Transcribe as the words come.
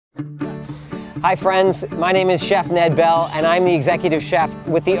Hi friends, my name is Chef Ned Bell and I'm the executive chef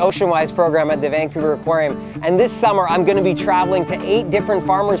with the Oceanwise program at the Vancouver Aquarium. And this summer I'm going to be traveling to 8 different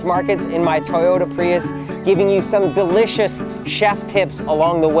farmers markets in my Toyota Prius, giving you some delicious chef tips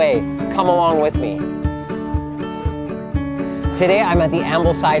along the way. Come along with me. Today I'm at the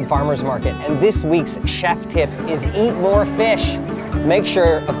Ambleside Farmers Market and this week's chef tip is eat more fish. Make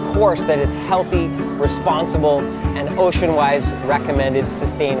sure, of course, that it's healthy, responsible, and Oceanwise recommended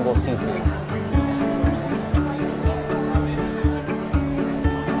sustainable seafood.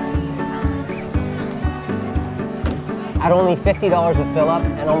 At only $50 a fill-up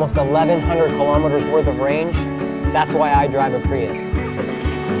and almost 1,100 kilometers worth of range, that's why I drive a Prius.